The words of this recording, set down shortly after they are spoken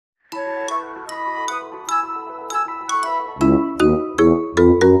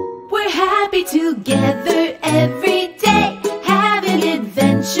free together every day, having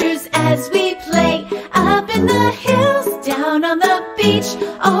adventures as we play. Up in the hills, down on the beach,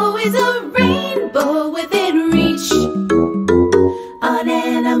 always a rainbow within reach. On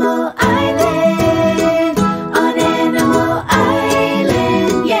Animal Island, on Animal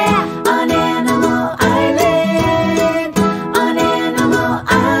Island, yeah. On Animal Island, on Animal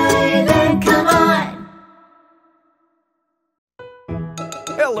Island, come on.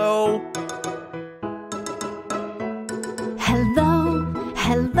 Hello. Hello,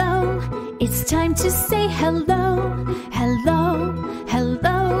 hello, it's time to say hello. Hello,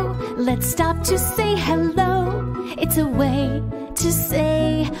 hello, let's stop to say hello. It's a way to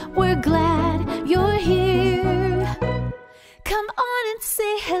say we're glad you're here. Come on and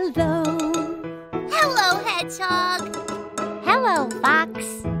say hello. Hello, Hedgehog. Hello, Fox.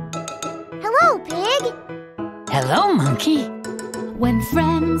 Hello, Pig. Hello, Monkey. When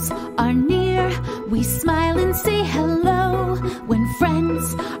friends are near, we smile and say hello. When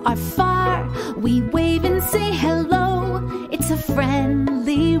friends are far, we wave and say hello. It's a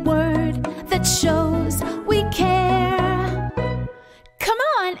friendly word that shows we care. Come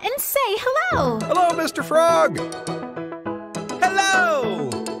on and say hello. Hello, Mr. Frog. Hello.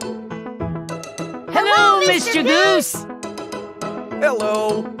 Hello, Mr. Goose.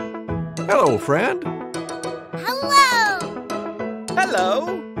 Hello. Hello, friend. Hello. Hello.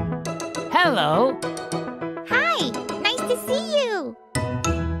 Hello. Hi, nice to see you.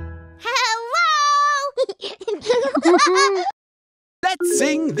 Hello. Let's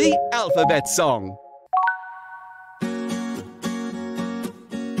sing the alphabet song.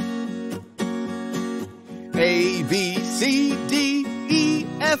 A, B, C, D, E,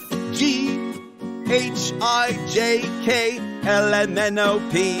 F, G, H, I, J, K, L, M, N, O,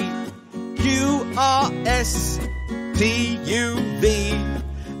 P, Q, R, S, T, U, V,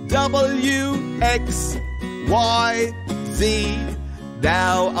 W, X, Y, Z.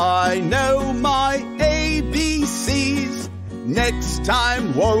 Now I know my ABCs. Next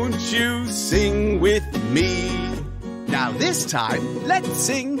time, won't you sing with me? Now this time, let's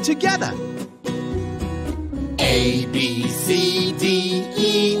sing together. A, B, C, D,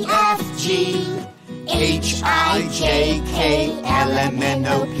 E, F, G, H, I, J, K, L, M, N,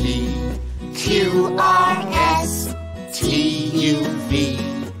 O, P, Q, R, S, T, U, V,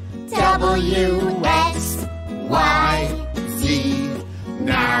 W, X, Y, Z.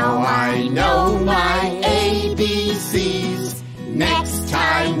 Now I know my ABCs. Next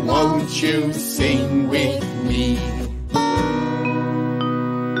time, won't you sing with me?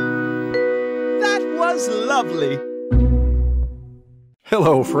 That was lovely.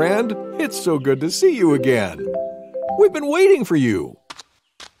 Hello, friend. It's so good to see you again. We've been waiting for you.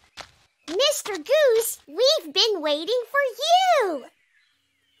 Mr. Goose, we've been waiting for you.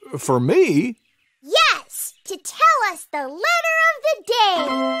 For me? Yes, to tell us the letter of the day.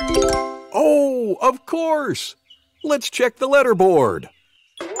 Oh, of course. Let's check the letter board.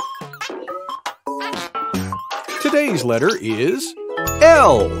 Today's letter is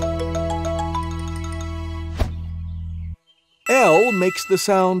L. L makes the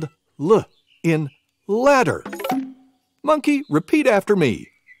sound L in ladder. Monkey, repeat after me.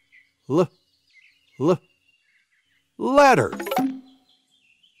 L, L, ladder.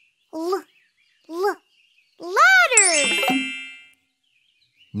 Ladder.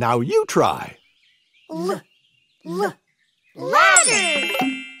 Now you try. Ladder.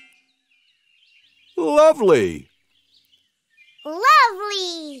 Lovely.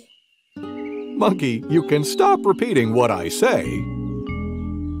 Lovely. Monkey, you can stop repeating what I say.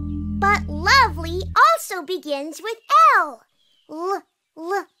 But lovely also begins with L.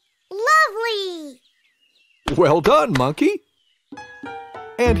 Lovely. Well done, Monkey.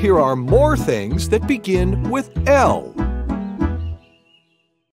 And here are more things that begin with L.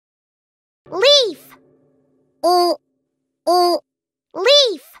 Leaf.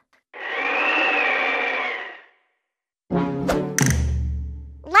 Leaf.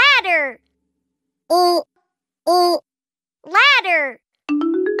 Ladder. Ladder.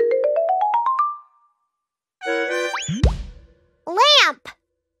 Lamp.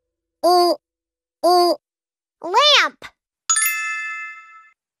 Lamp.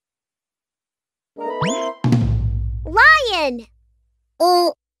 Lion.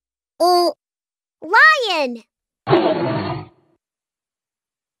 Lion.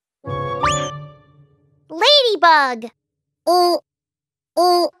 Ladybug.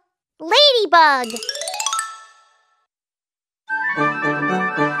 Ladybug.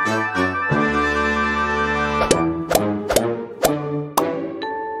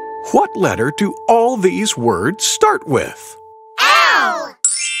 What letter do all these words start with? L.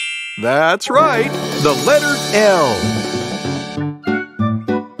 That's right, the letter L.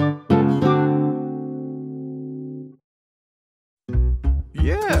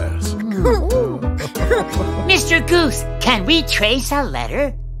 Yes. Mr. Goose, can we trace a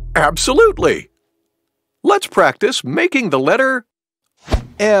letter? Absolutely. Let's practice making the letter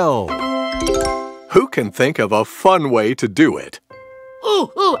L. Who can think of a fun way to do it?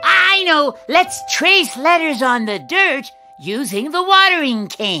 Ooh, I know. Let's trace letters on the dirt using the watering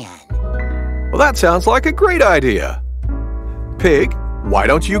can. Well, that sounds like a great idea. Pig, why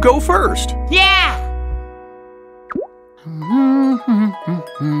don't you go first? Yeah!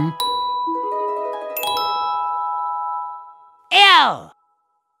 L.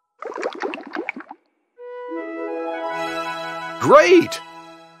 Great!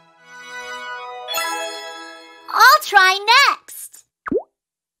 I'll try next.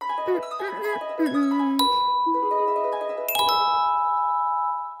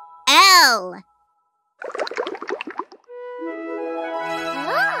 L.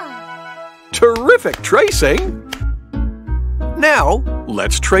 Terrific tracing! Now,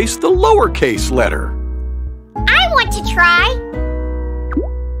 let's trace the lowercase letter. I want to try.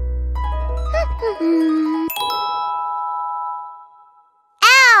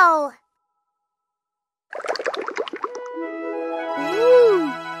 L.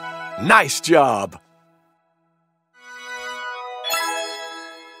 Ooh. Nice job!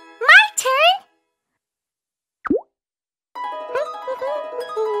 My turn.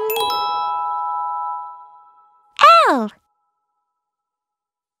 L.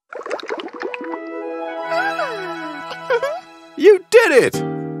 You did it!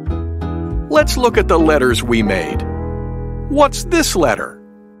 Let's look at the letters we made. What's this letter?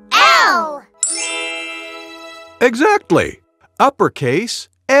 L. Exactly. Uppercase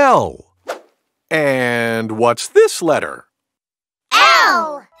L. And what's this letter?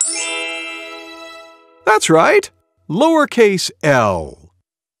 L. That's right. Lowercase L.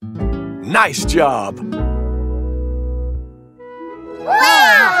 Nice job.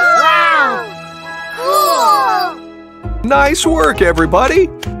 Wow! Cool! Nice work, everybody.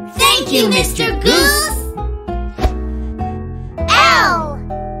 Thank you, Mr. Goose. L.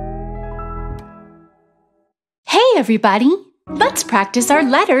 Hey, everybody! Let's practice our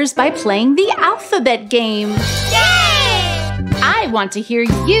letters by playing the alphabet game. Yay! I want to hear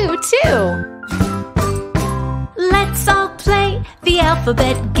you, too. Let's all play the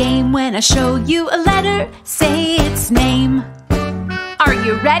alphabet game. When I show you a letter, say its name. Are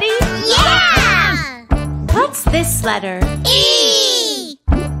you ready? Yeah! What's this letter? E.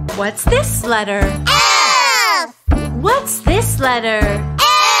 What's this letter? F. What's this letter?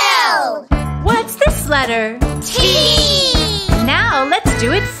 L. What's this letter? T. Now let's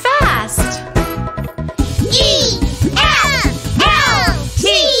do it fast. E. F. L. T.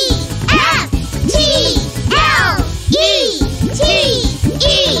 F. T. L. E. T.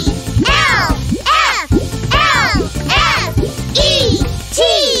 E. L. F. L. F. E. T.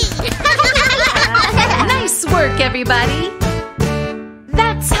 Nice work, everybody.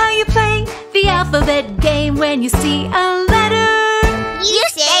 That's how you play the alphabet game. When you see a letter, You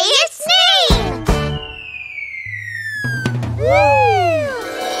say its name.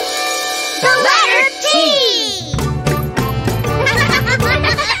 The letter T.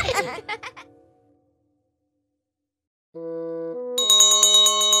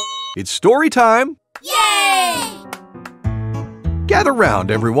 It's story time. Yay! Gather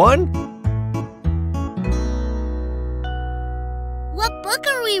round, everyone. What book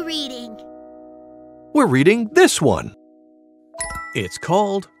are we reading? We're reading this one. It's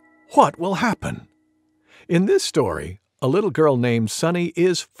called What Will Happen? In this story, a little girl named Sunny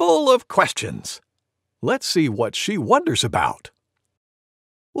is full of questions. Let's see what she wonders about.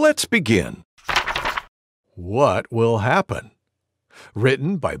 Let's begin. What will happen?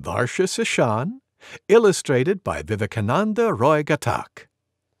 Written by Varsha Sishan, illustrated by Vivekananda Roy Ghatak.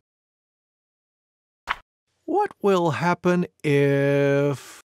 What will happen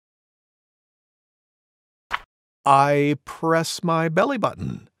if I press my belly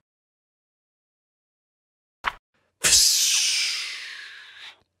button?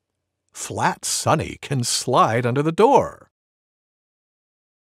 Flat Sunny can slide under the door.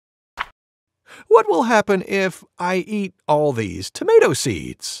 What will happen if I eat all these tomato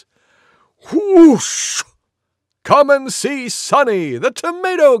seeds? Whoosh! Come and see Sunny, the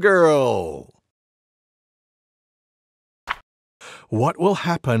tomato girl. What will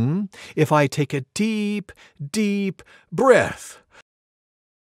happen if I take a deep, deep breath?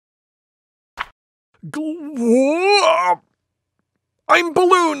 I'm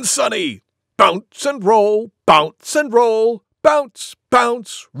Balloon Sunny. Bounce and roll, bounce and roll, Bounce,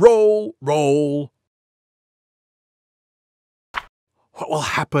 bounce, roll, roll. What will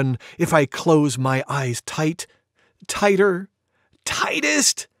happen if I close my eyes tight, tighter,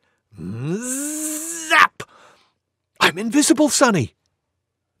 tightest? Zap! I'm invisible, Sonny.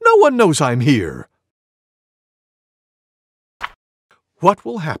 No one knows I'm here. What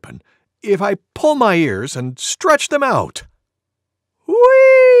will happen if I pull my ears and stretch them out?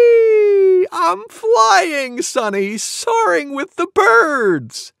 Whee! I'm flying, Sonny, soaring with the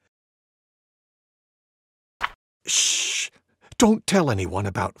birds. Shh! Don't tell anyone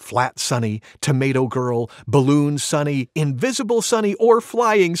about Flat Sonny, Tomato Girl, Balloon Sonny, Invisible Sonny, or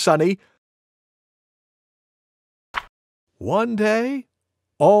Flying Sonny. One day,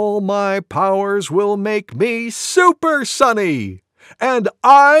 all my powers will make me Super Sonny, and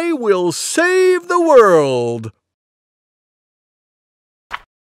I will save the world.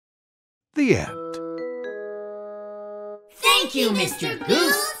 The end. Thank you, Mr.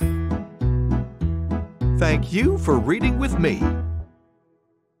 Goose. Thank you for reading with me.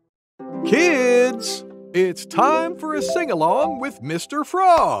 Kids, it's time for a sing-along with Mr.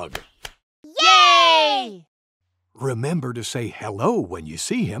 Frog. Yay! Remember to say hello when you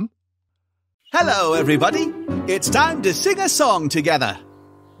see him. Hello, everybody. It's time to sing a song together.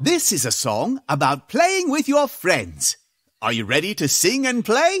 This is a song about playing with your friends. Are you ready to sing and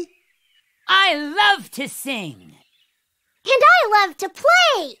play? I love to sing. And I love to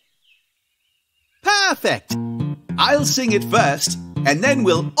play. Perfect! I'll sing it first, and then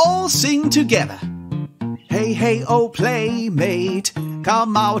we'll all sing together. Hey, hey, oh, playmate,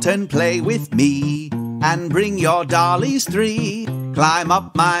 come out and play with me, and bring your dollies 3. Climb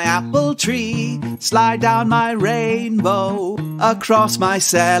up my apple tree, slide down my rainbow, across my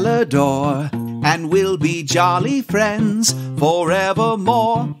cellar door, and we'll be jolly friends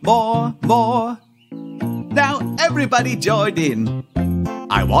forevermore, more, more. Now everybody join in.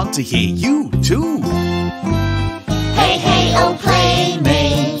 I want to hear you too. Hey, hey, oh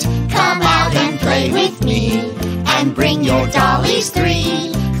playmate, come out and play with me, and bring your dollies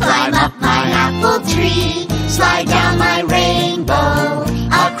 3. Climb up my apple tree, slide down my rainbow,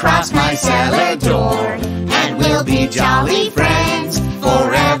 across my cellar door, and we'll be jolly friends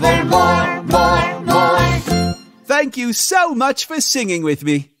forevermore, more, more. Thank you so much for singing with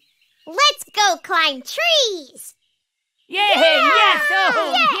me. Let's go climb trees. Yay! Yes!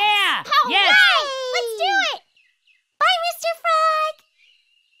 Oh, Yes! yeah! Hooray! Yes! Let's do it. Bye, Mr. Frog.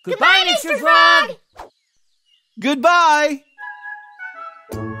 Goodbye, Mr. Frog! Goodbye.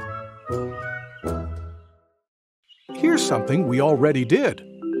 Here's something we already did.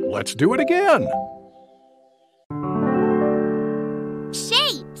 Let's do it again.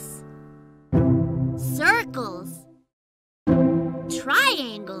 Shapes. Circles.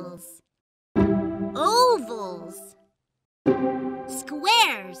 Triangles. Ovals.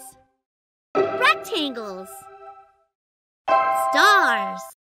 Squares. Rectangles. Stars.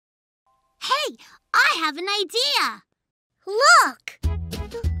 Hey, I have an idea. Look!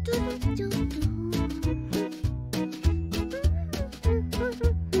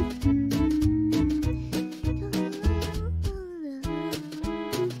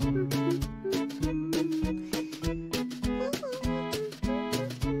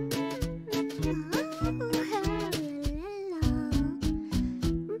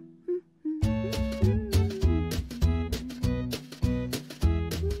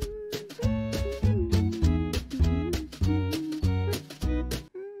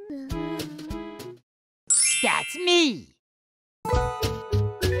 That's me.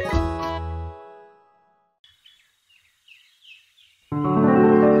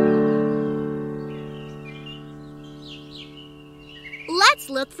 Let's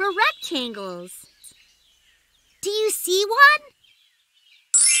look for rectangles. Do you see one?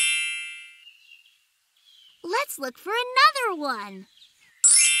 Let's look for another one.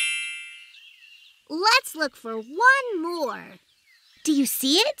 Let's look for one more. Do you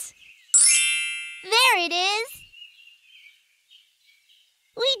see it? There it is.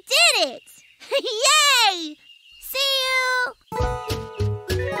 We did it! Yay! See you!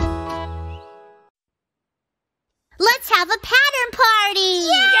 Let's have a pattern party!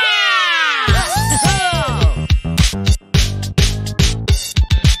 Yeah!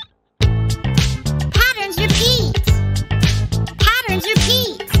 Patterns repeat. Patterns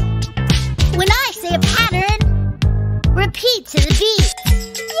repeat. When I say a pattern, repeat to the beat.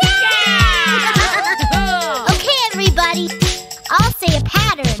 Okay, everybody. I'll say a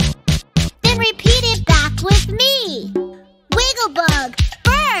pattern. Then repeat it back with me. Wigglebug,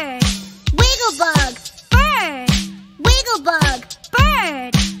 bird. Wigglebug, bird. Wigglebug,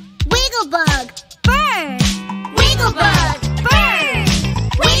 bird. Wigglebug, bird. Wigglebug,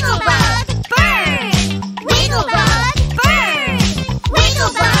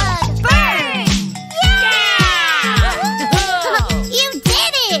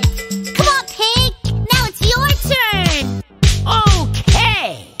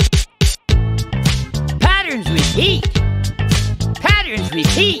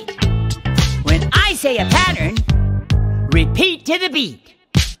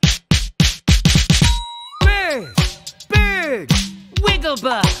 bird, wiggle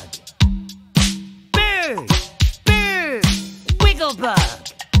bug. Bird, bird, wiggle bug.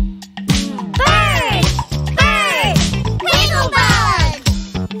 Bird, bird, wiggle bug.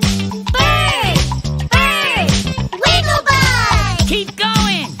 Bird, bird, wiggle bug. Keep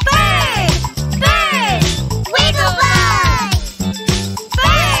going. Bird, bird, wiggle bug.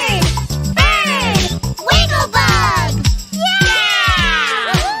 Bird, bird, wiggle bug.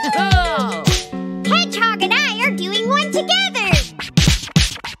 Yeah! Hedgehog and I are doing one together.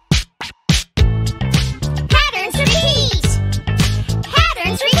 Patterns repeat.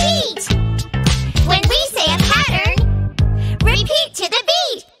 Patterns repeat. When we say a pattern, repeat to the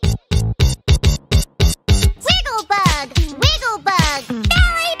beat. Wiggle bug,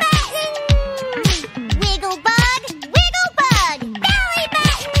 belly button. Wiggle bug, belly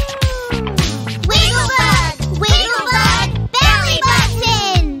button. Wiggle bug, belly button.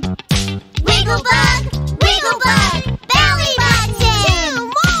 Wiggle bug, belly button. Two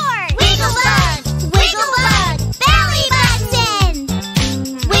more. Wiggle bug, belly button.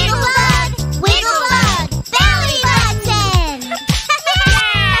 Wiggle bug, belly button.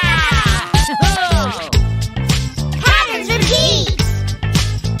 Patterns repeat.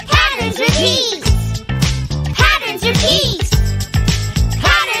 Patterns repeat. Patterns repeat.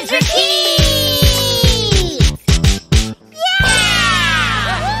 Patterns repeat. Yeah!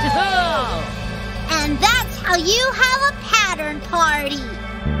 And that's how you have a pattern party.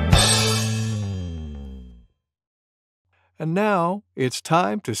 And now it's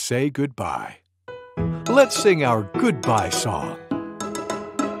time to say goodbye. Let's sing our goodbye song.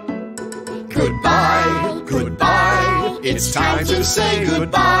 Goodbye, goodbye, it's time to say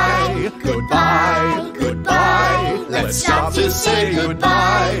goodbye. Goodbye, goodbye, let's stop to say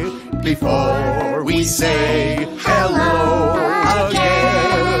goodbye before we say hello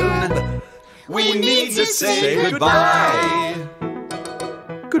again. We need to say goodbye.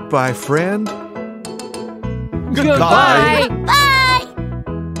 Goodbye, friend. Goodbye. Bye.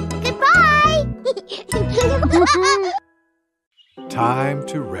 Goodbye. Time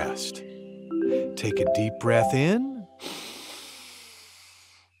to rest. Take a deep breath in.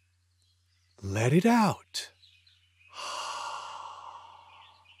 Let it out.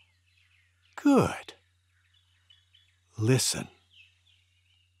 Good. Listen.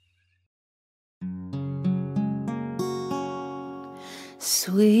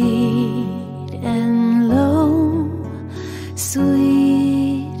 Sweet and low,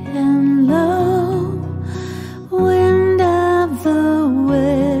 sweet and low, wind of the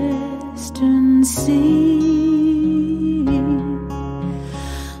western sea.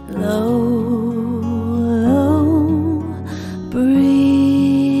 Low, low,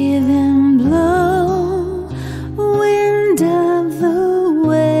 breathe and blow, wind of the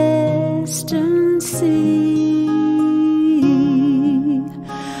western sea.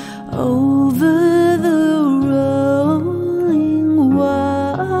 Over the rolling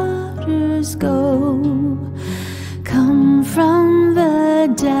waters go, come from the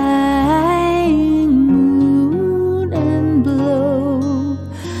dying moon and blow,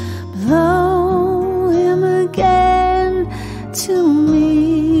 blow him again to me.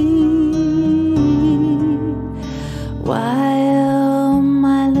 While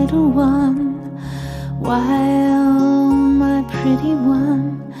my little one, while my pretty one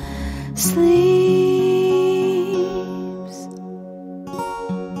sleeps.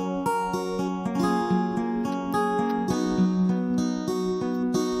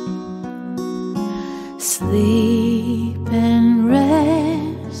 Sleep and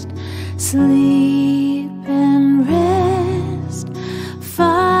rest, sleep